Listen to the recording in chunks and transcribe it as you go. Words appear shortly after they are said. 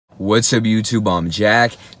What's up YouTube, I'm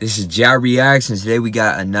Jack. This is Jack Reacts, and today we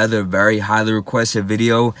got another very highly requested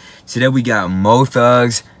video. Today we got Mo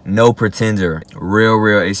Thugs, No Pretender.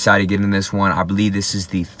 Real excited getting this one. I believe this is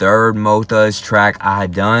the third Mo Thugs track I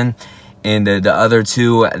had done. And the other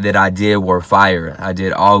two that I did were fire. I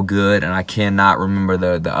did all good, and I cannot remember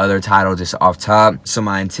the other title just off top. So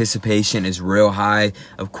my anticipation is real high.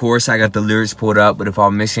 Of course, I got the lyrics pulled up, but if I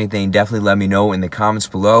miss anything, definitely let me know in the comments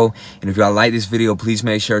below. And if y'all like this video, please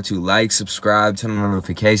make sure to like, subscribe, turn on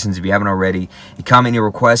notifications if you haven't already. And comment your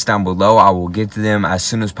requests down below. I will get to them as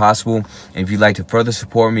soon as possible. And if you'd like to further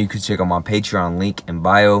support me, you can check out my Patreon link in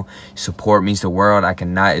bio. Support means the world. I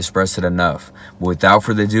cannot express it enough. But without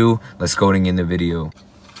further ado, let's go and get in the video.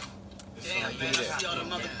 Damn, man, I see all the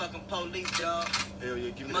motherfucking police, dog.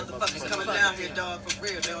 Motherfuckers coming down here, dog, for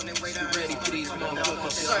real. They on their way down ready for these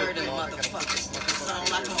motherfuckers. Serve them motherfuckers.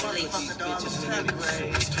 Sound like a motherfucker, dog.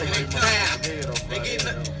 Damn. They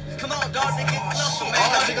getting, come on, dog, they getting closer, man.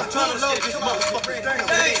 Dog, niggas trying to load this motherfucker.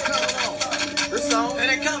 Hey, come on. This song. Here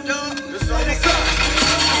they come, dog. This song. Here they come.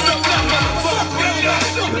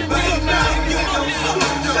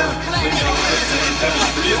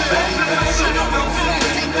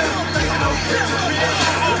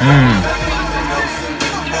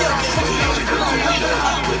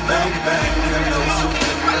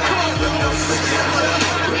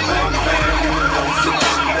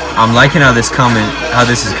 I'm liking how this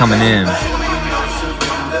is coming in.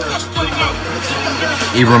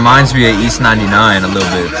 It reminds me of East 99 a little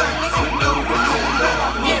bit.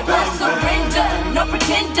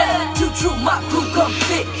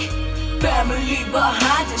 Family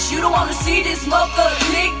behind us, you don't wanna see this motherfucker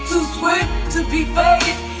click. Too swift to be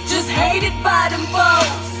faded, just hated by them foes.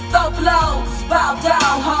 Throw blows, bow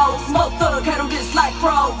down hoes. Motherfucker handle this like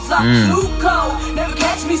pros. I'm too cold, never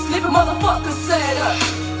catch me slipping. Motherfucker set up,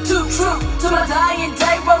 too true to my dying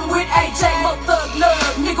day. Rolling with AJ, motherfucker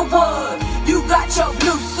love, nigga what? You got your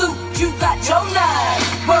blue suit, you got your nine.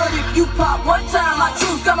 But if you pop one time, my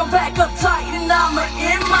truth got my back up tight, and I'ma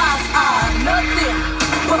in my eye. Nothing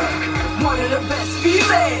but one of the best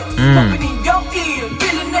females. In your ear,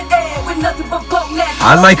 filling the air with nothing but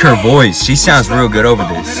I like her voice. She sounds real good over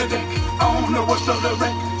this.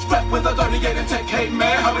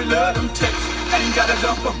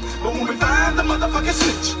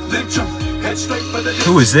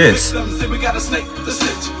 Who is this?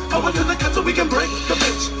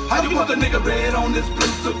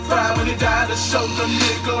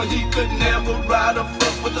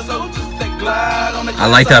 I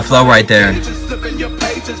like that flow right there.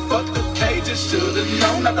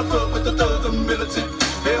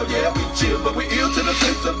 Hell yeah, we chill, but we ill to the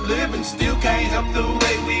sense of living. Still can't help the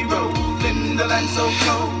way we roll in the land so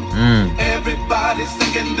cold. Everybody's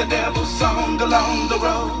singing the devil's song along the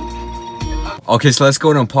road. Okay, so let's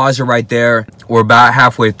go ahead and pause it right there. We're about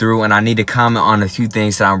halfway through, and I need to comment on a few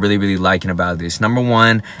things that I'm really liking about this. Number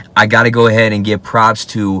one, I gotta go ahead and give props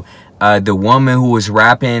to the woman who was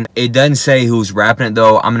rapping. It doesn't say who's rapping it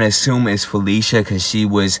though. I'm gonna assume it's Felicia, because she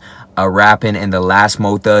was rapping in the last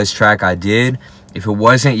Mo Thugs track I did. If it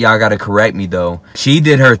wasn't, y'all gotta correct me though. She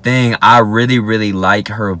did her thing. I really like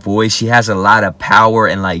her voice. She has a lot of power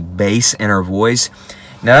and like bass in her voice.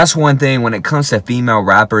 Now that's one thing when it comes to female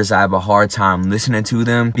rappers, I have a hard time listening to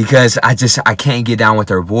them because I can't get down with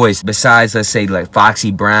their voice. Besides, let's say like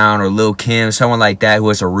Foxy Brown or Lil Kim, someone like that who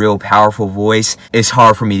has a real powerful voice, it's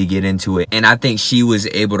hard for me to get into it. And I think she was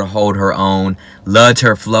able to hold her own. Loved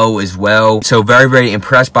her flow as well. So very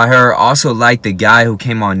impressed by her. Also like the guy who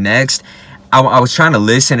came on next. I was trying to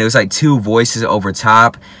listen. It was like two voices over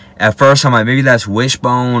top. At first, I'm like, maybe that's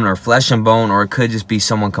Wishbone or Flesh and Bone, or it could just be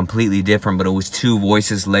someone completely different, but it was two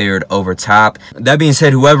voices layered over top. That being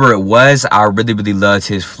said, whoever it was, I really loved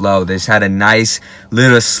his flow. This had a nice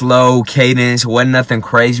little slow cadence. Wasn't nothing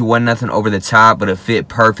crazy, wasn't nothing over the top, but it fit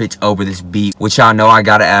perfect over this beat, which y'all know I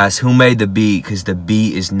gotta ask, who made the beat? Because the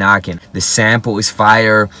beat is knocking. The sample is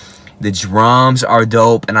fire. The drums are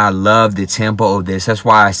dope, and I love the tempo of this. That's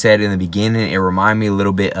why I said in the beginning, it reminded me a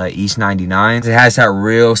little bit of East 99. It has that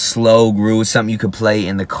real slow groove, something you could play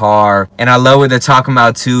in the car. And I love what they're talking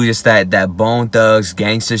about too, just that Bone Thugs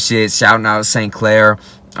gangster shit, shouting out St. Clair.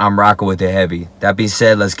 I'm rocking with it heavy. That being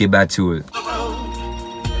said, let's get back to it.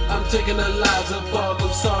 I'm taking the lives of all them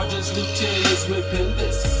sergeants, lieutenants, whipping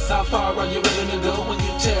this. How far are you willing to go when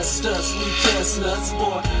you test us? We test nuts,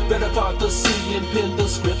 boy. Better part the sea and pin the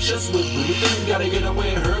scriptures with Ruth. Gotta get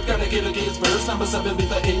away hurt, gotta get against verse. Number 7 be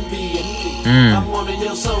the NB. I'm warming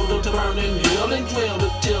your soul to burn in hell and dwell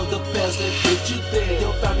until the past that put you there.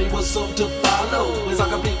 Your family was so to follow. As I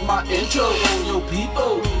complete my intro on your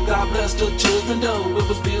people. God bless the children, though. It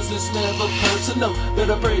was business, never personal.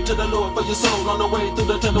 Better pray to the Lord for your soul on the way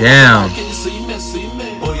through the tunnel. Damn. Can you see me? See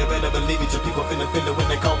me? Boy, you better believe it. Your people finna feel it when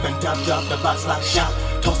they cough and top drop the box like shot.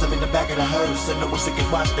 Toss them in the back of the hearse and no one sick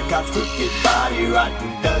and watch the cops crooked body rotten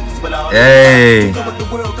thugs. But all Hey. go with the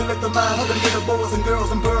world to let the mind hold the little boys and girls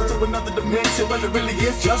and birds to another dimension. But it really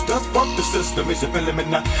is just us. Fuck the system. It's your feeling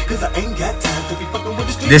now. Cause I ain't got time to be fucking with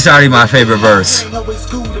the street. This already my favorite verse. Ain't always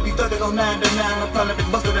cool to be thugging on 9 to 9. I'm probably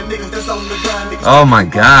been busting the niggas that's on the grind. Oh my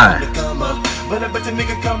God. But I bet your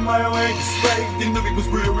nigga come my way to spray. You knew it was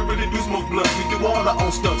real, we really do smoke blunts. We do all our own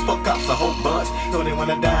stunts, fuck cops a whole bunch. So they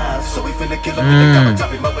wanna die, so we finna kill them. They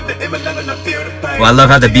chop him up with the M11 up there to pay. Well, I love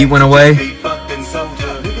how the beat went away. Fucking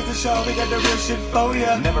soldier. Niggas are sure we got the real shit for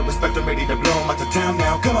ya. Never respect them, ready to blow them out the town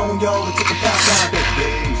now. Come on, y'all, let's take a pound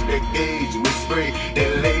down. Big gauge, we spray.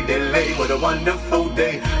 Delay, what a wonderful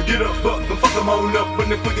day. Get up, buck, and fuck them all up. When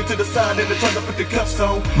they put you to the side, and they try to put the cuffs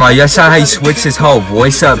on. Bro, y'all saw how he switched his whole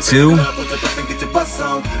voice up too?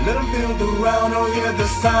 Let them feel the round or hear the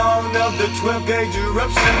sound of the 12 gauge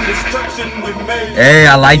eruption, destruction we made. Hey,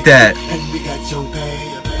 I like that. And we got your pay.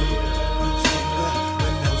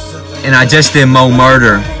 And I just did Mo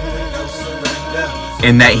Murder.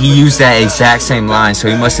 And that he used that exact same line, so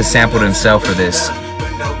he must have sampled himself for this.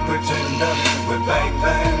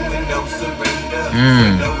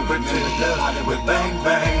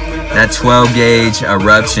 That 12 gauge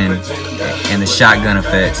eruption and the shotgun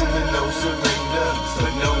effect.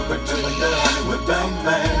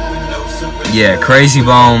 Yeah, Crazy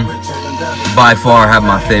Bone by far have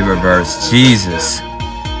my favorite verse. Jesus.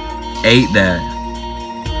 Ate that.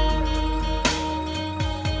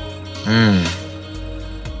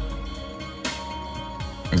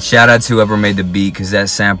 And shout out to whoever made the beat, because that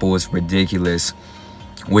sample was ridiculous.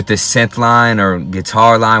 With the synth line or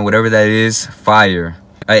guitar line, whatever that is, fire.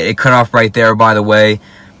 It cut off right there, by the way.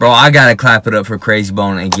 Bro, I gotta clap it up for Crazy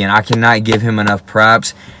Bone again. I cannot give him enough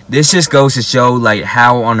props. This just goes to show like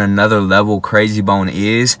how on another level Crazy Bone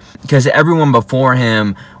is, because everyone before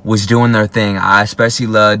him was doing their thing. I especially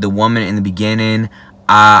loved the woman in the beginning.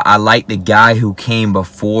 I like the guy who came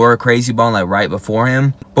before Crazy Bone, like right before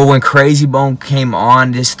him. But when Crazy Bone came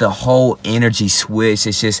on, just the whole energy switched.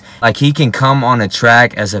 It's just like he can come on a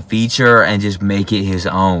track as a feature and just make it his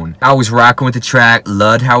own. I was rocking with the track,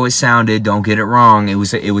 loved how it sounded, don't get it wrong. It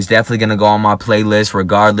was definitely gonna go on my playlist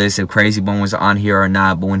regardless if Crazy Bone was on here or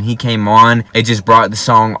not. But when he came on, it just brought the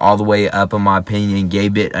song all the way up, in my opinion,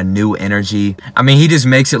 gave it a new energy. I mean, he just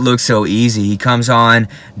makes it look so easy. He comes on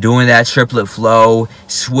doing that triplet flow,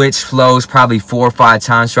 switched flows probably 4 or 5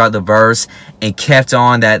 times throughout the verse, and kept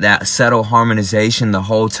on that subtle harmonization the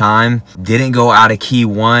whole time. Didn't go out of key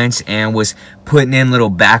once, and was putting in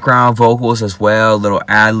little background vocals as well, little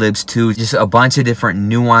ad-libs too. Just a bunch of different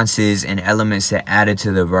nuances and elements that added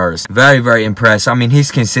to the verse. Very, very impressed. I mean,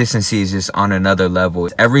 his consistency is just on another level.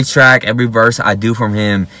 Every track, every verse I do from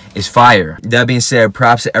him is fire. That being said,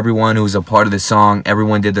 props to everyone who was a part of the song.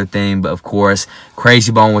 Everyone did their thing, but of course,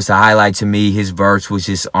 Crazy Bone was the highlight to me. His verse was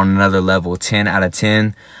just on another level. 10 out of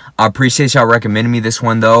 10. I appreciate y'all recommending me this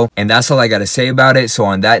one though, and that's all I gotta say about it. So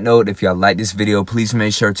on that note, if y'all like this video, please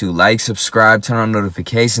make sure to like, subscribe, turn on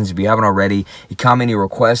notifications if you haven't already. You comment any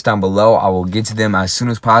requests down below, I will get to them as soon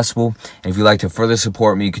as possible. And if you'd like to further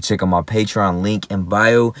support me, you can check out my Patreon link in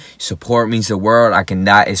bio. Support means the world. I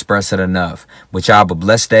cannot express it enough. But y'all have a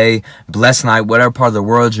blessed day, blessed night, whatever part of the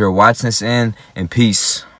world you're watching this in, and peace.